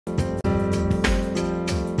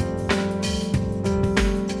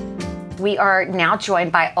We are now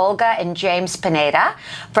joined by Olga and James Pineda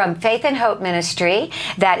from Faith and Hope Ministry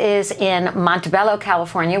that is in Montebello,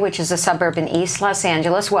 California, which is a suburb in East Los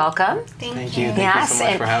Angeles. Welcome. Thank you. Thank you so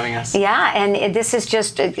much for having us. Yeah, and this is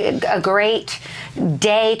just a great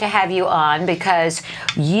day to have you on because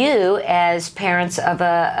you, as parents of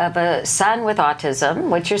a son with autism,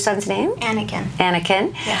 what's your son's name? Anakin.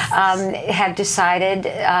 Anakin. Yes. Have decided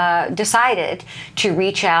to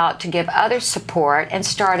reach out to give others support and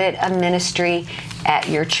started a ministry at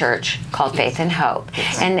your church called Faith and Hope.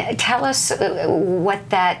 Yes. And tell us what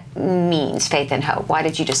that means, Faith and Hope. Why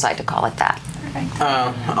did you decide to call it that?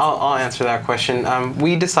 I'll answer that question.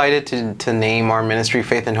 We decided to name our ministry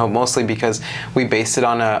Faith and Hope mostly because we based it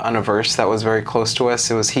on a verse that was very close to us.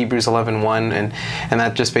 It was Hebrews 11:1, and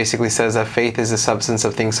that just basically says that faith is the substance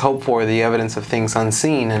of things hoped for, the evidence of things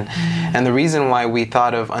unseen. And the reason why we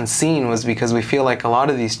thought of unseen was because we feel like a lot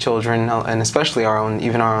of these children, and especially our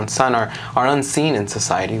own son, are unseen in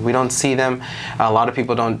society. We don't see them. A lot of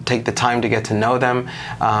people don't take the time to get to know them.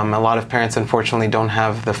 A lot of parents, unfortunately, don't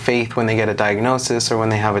have the faith when they get a diagnosis or when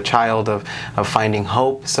they have a child of finding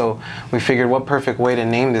hope. So we figured what perfect way to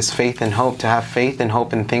name this Faith and Hope, to have faith and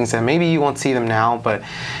hope in things that maybe you won't see them now, but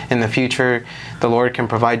in the future the Lord can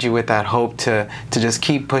provide you with that hope to just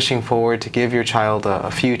keep pushing forward, to give your child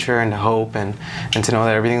a future and a hope and to know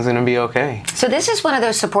that everything's going to be okay. So this is one of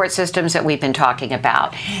those support systems that we've been talking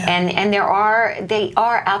about, and they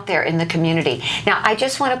are out there in the community. Now I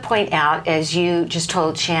just want to point out, as you just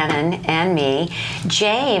told Shannon and me,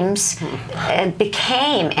 James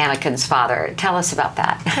became Anakin's father. Tell us about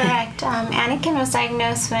that. Correct. Anakin was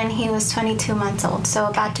diagnosed when he was 22 months old, so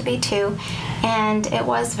about to be 2, and it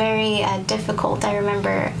was very difficult. I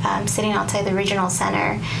remember sitting outside the regional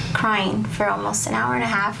center crying for almost an hour and a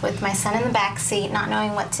half with my son in the back seat, not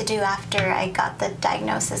knowing what to do after I got the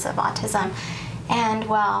diagnosis of autism. And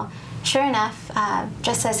well, sure enough,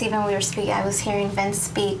 just as even we were speaking, I was hearing Vince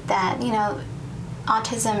speak that,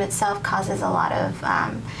 autism itself causes a lot of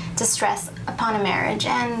distress upon a marriage,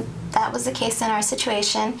 and that was the case in our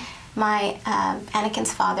situation. My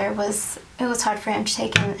Anakin's father it was hard for him to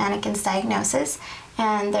take in Anakin's diagnosis,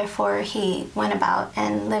 and therefore he went about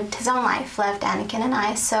and lived his own life, left Anakin and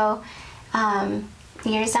I. So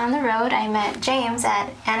years down the road, I met James at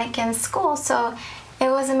Anakin's school. So it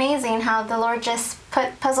was amazing how the Lord just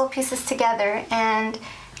put puzzle pieces together, and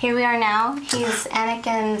here we are now. He's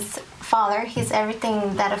Anakin's father. He's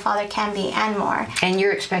everything that a father can be and more. And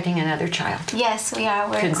you're expecting another child. Yes, we are.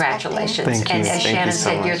 Congratulations. Thank you. And as Thank Shannon you so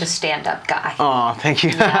said, much. you're the stand-up guy. Oh, thank you.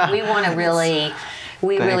 Yeah, we want to really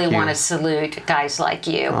you. want to salute guys like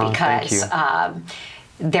you because thank you.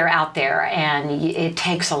 They're out there, and it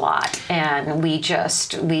takes a lot, and we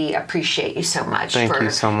appreciate you so much. Thank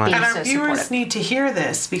you so much. And so our viewers supportive. need to hear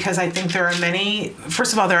this because I think there are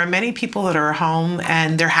first of all, there are many people that are home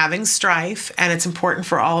and they're having strife, and it's important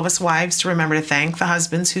for all of us wives to remember to thank the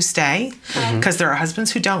husbands who stay, because there are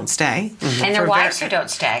husbands who don't stay. And there are wives who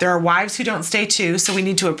don't stay. There are wives who don't stay too, so we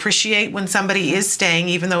need to appreciate when somebody is staying,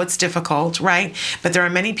 even though it's difficult, right? But there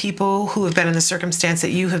are many people who have been in the circumstance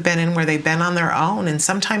that you have been in where they've been on their own, and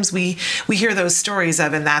sometimes we hear those stories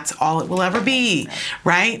of, and that's all it will ever be,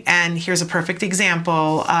 right? And here's a perfect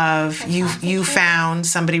example of you found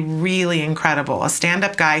somebody really incredible, a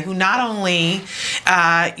stand-up guy who not only,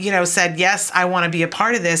 said, yes, I want to be a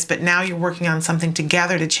part of this, but now you're working on something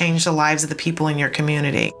together to change the lives of the people in your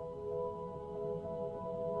community.